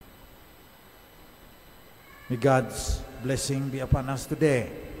May God's blessing be upon us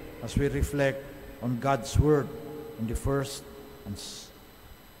today as we reflect on God's Word in the first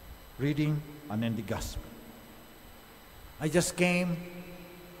reading and in the Gospel. I just came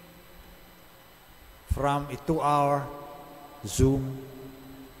from a 2-hour Zoom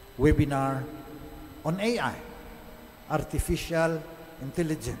webinar on AI, artificial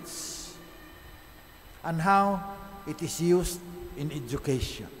intelligence, and how it is used in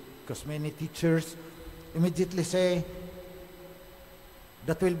education. Because many teachers immediately say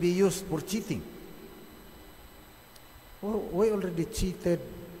that will be used for cheating. Well, we already cheated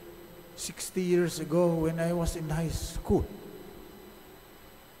 60 years ago when I was in high school.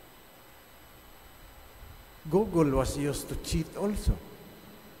 Google was used to cheat also.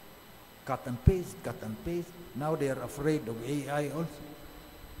 Cut and paste, cut and paste. Now they are afraid of AI also.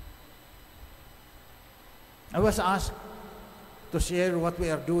 I was asked to share what we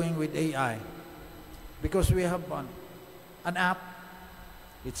are doing with AI because we have an app.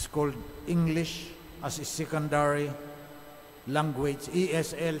 It's called English as a Secondary Language,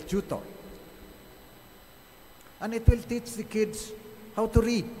 ESL Tutor. And it will teach the kids how to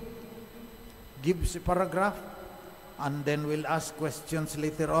read. Gives a paragraph, and then we'll ask questions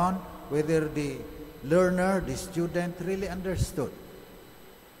later on whether the learner, the student, really understood.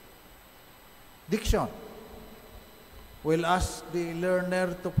 Diction. We'll ask the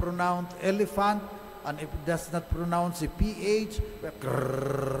learner to pronounce elephant, and if it does not pronounce the PH,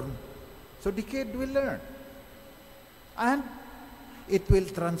 so the kid will learn. And it will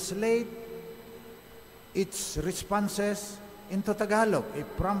translate its responses into Tagalog, if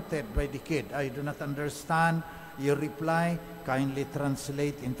prompted by the kid. I do not understand your reply, kindly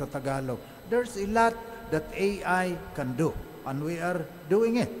translate into Tagalog. There's a lot that AI can do, and we are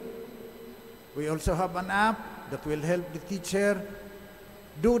doing it. We also have an app that will help the teacher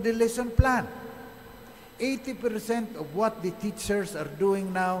do the lesson plan. 80% of what the teachers are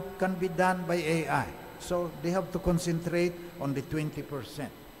doing now can be done by AI. So they have to concentrate on the 20%.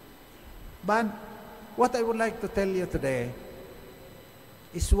 But what I would like to tell you today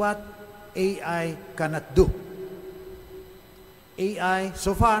is what AI cannot do. AI,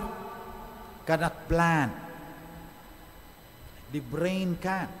 so far, cannot plan. The brain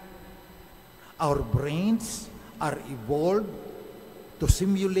can. Our brains are evolved to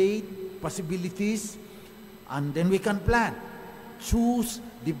simulate possibilities, and then we can plan. Choose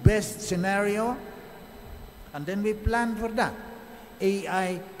the best scenario, and then we plan for that.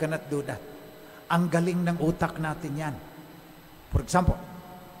 AI cannot do that. Ang galing ng utak natin yan. For example,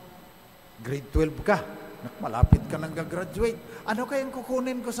 grade 12 ka, malapit ka nang gagraduate. Ano kayang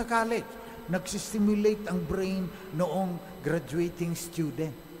kukunin ko sa college? Nagsistimulate ang brain noong graduating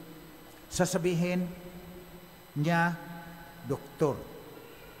student. Sasabihin niya, doktor.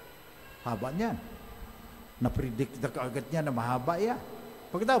 Haba niyan. Na-predict na kaagad niya na mahaba yan.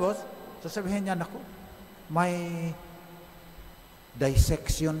 Pagkatapos, sasabihin niya, naku, may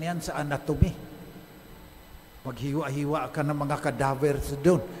dissection yan sa anatomy. Maghiwa-hiwa ka ng mga cadavers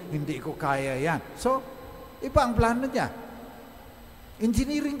doon. Hindi ko kaya yan. So, iba ang plano niya.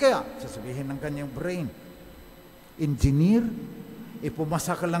 Engineering kaya? Sasabihin ng kanyang brain. Engineer?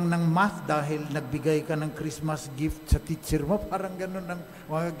 Pumasa ka lang ng math dahil nagbigay ka ng Christmas gift sa teacher mo. Parang ganun ang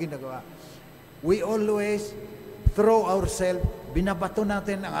mga ginagawa. We always throw ourselves, binabato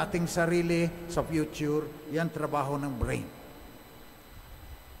natin ang ating sarili sa future. Yan trabaho ng brain.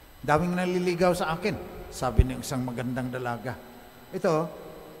 Daming naliligaw sa akin. Sabi ng isang magandang dalaga. Ito,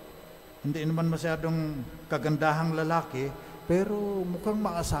 hindi naman masyadong kagandahang lalaki, pero mukhang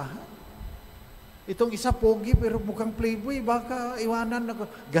maasahan. Itong isa pogi, pero mukhang playboy, baka iwanan ako.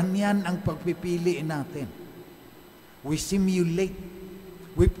 Ganyan ang pagpipili natin. We simulate,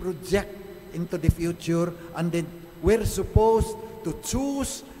 we project into the future, and then we're supposed to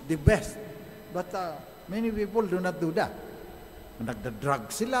choose the best. But many people do not do that.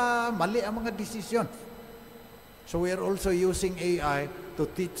 Nagda-drug sila, mali ang mga decisions. So we are also using AI to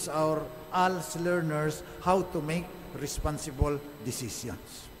teach our ALS learners how to make responsible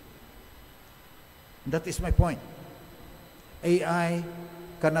decisions. That is my point. AI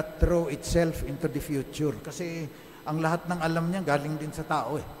cannot throw itself into the future kasi ang lahat ng alam niya galing din sa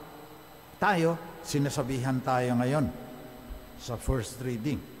tao eh. Tayo, sinasabihan tayo ngayon sa first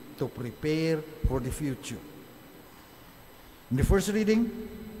reading to prepare for the future. In the first reading,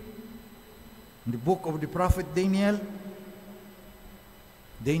 in the book of the prophet Daniel,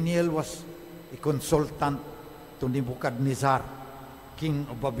 Daniel was a consultant to Nebuchadnezzar, king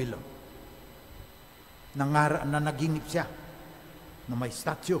of Babylon. Nanaginip siya na may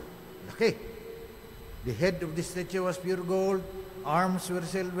statue. Laki. The head of the statue was pure gold, arms were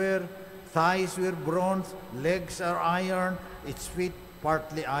silver, thighs were bronze, legs are iron, its feet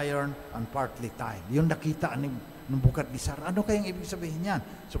partly iron and partly tile. Yung nakita ng Nebukadnezar. Ano kayang ibig sabihin yan?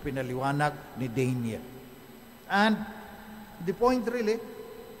 So pinaliwanag ni Daniel. And the point really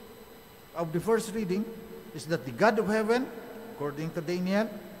of the first reading is that the God of heaven, according to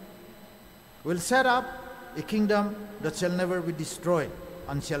Daniel, will set up a kingdom that shall never be destroyed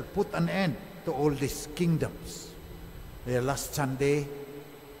and shall put an end to all these kingdoms. The last Sunday,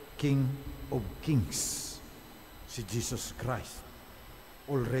 King of Kings, si Jesus Christ,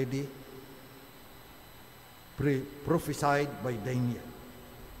 already prophesied by Daniel.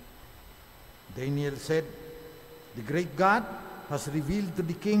 Daniel said, the great God has revealed to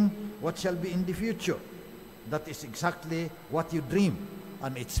the king what shall be in the future. That is exactly what you dream,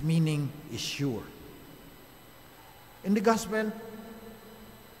 and its meaning is sure. In the gospel,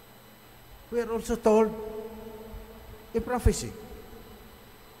 we are also told a prophecy.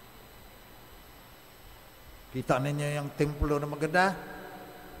 Kita ninyo yung templo na maganda?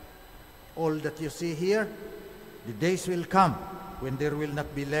 All that you see here, the days will come when there will not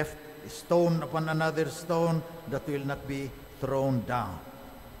be left a stone upon another stone that will not be thrown down.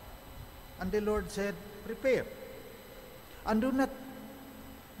 And the Lord said, prepare. And do not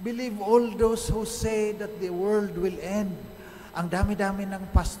believe all those who say that the world will end. Ang dami-dami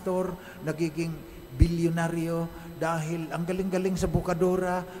ng pastor nagiging bilyonaryo dahil ang galing-galing sa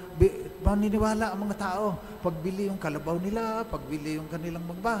bukadora. Maniniwala ang mga tao. Pagbili yung kalabaw nila, pagbili yung kanilang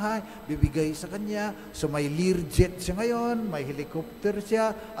magbahay, bibigay sa kanya. So may Learjet siya ngayon, may helicopter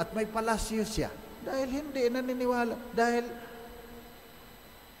siya, at may palasyo siya. Dahil hindi naniniwala. Dahil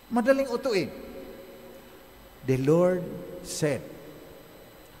madaling utuin. The Lord said,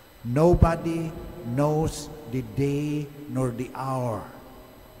 nobody knows the day nor the hour.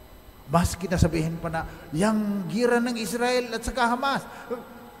 Maski nasabihin pa na, yang gira ng Israel at saka Hamas,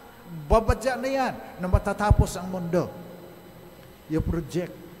 babadya na yan na matatapos ang mundo. You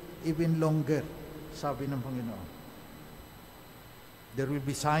project even longer, sabi ng Panginoon. There will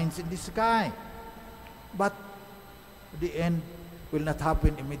be signs in the sky, but the end will not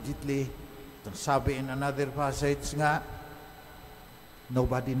happen immediately. Sabi in another passage nga,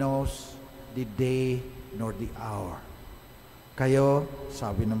 nobody knows the day nor the hour. Kayo,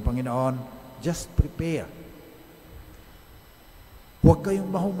 sabi ng Panginoon, just prepare. Huwag kayong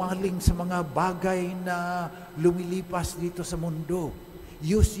mahumaling sa mga bagay na lumilipas dito sa mundo.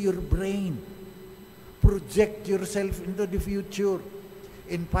 Use your brain. Project yourself into the future.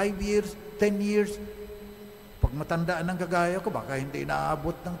 In 5 years, 10 years, pag matandaan ng kagaya ko, baka hindi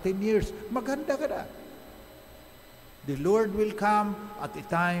naabot ng 10 years, maganda ka na. The Lord will come at a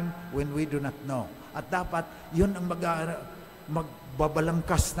time when we do not know. At dapat, yun ang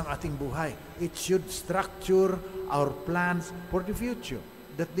magbabalangkas ng ating buhay. It should structure our plans for the future.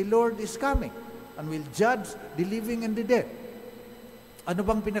 That the Lord is coming and will judge the living and the dead. Ano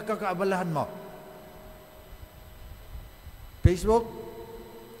bang pinagkakaabalahan mo? Facebook?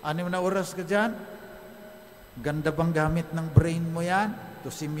 6 na oras ka dyan? Ganda bang gamit ng brain mo yan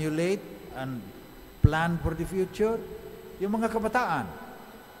to simulate and plan for the future? Yung mga kabataan,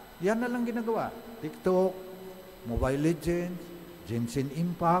 yan na lang ginagawa. TikTok, Mobile Legends, Genshin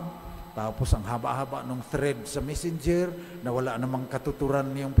Impact, tapos ang haba-haba ng thread sa Messenger na wala namang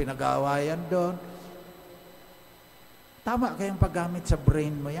katuturan yung pinag-aawayan doon. Tama kayang paggamit sa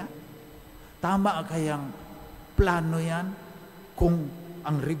brain mo yan? Tama kayang plano yan? Kung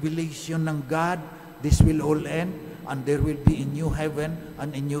ang revelation ng God, this will all end and there will be a new heaven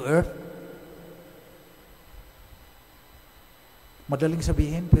and a new earth? Madaling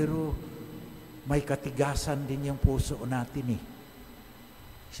sabihin, pero may katigasan din yung puso natin eh.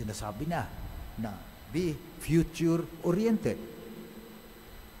 Sinasabi na be future-oriented.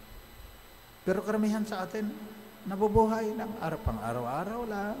 Pero karamihan sa atin, nabubuhay ng pang-araw-araw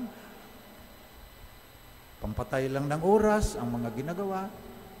lang. Pampatay lang ng oras ang mga ginagawa.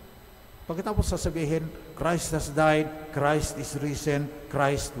 Pagkatapos sasabihin, Christ has died, Christ is risen,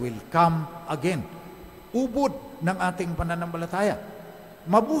 Christ will come again. Ubod ng ating pananampalataya.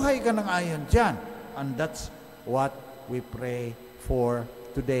 Mabuhay ka ng ayon dyan. And that's what we pray for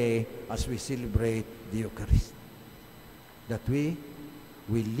today as we celebrate the Eucharist. That we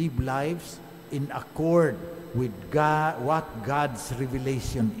live lives in accord with God, what God's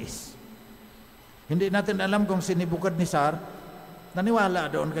revelation is. Hindi natin alam kung si Nebukadnezar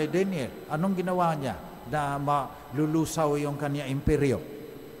naniwala doon kay Daniel. Anong ginawa niya na malulusaw yung kanya imperyo?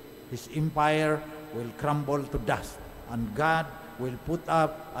 His empire will crumble to dust and God will put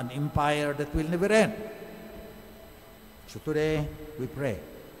up an empire that will never end. So today, we pray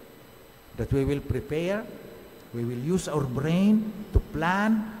that we will prepare, we will use our brain to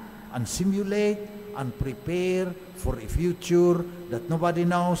plan and simulate and prepare for a future that nobody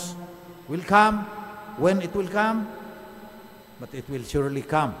knows will come, when it will come, but it will surely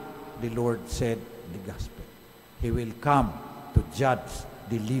come. The Lord said in the gospel, He will come to judge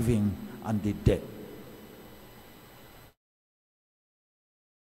the living and the dead.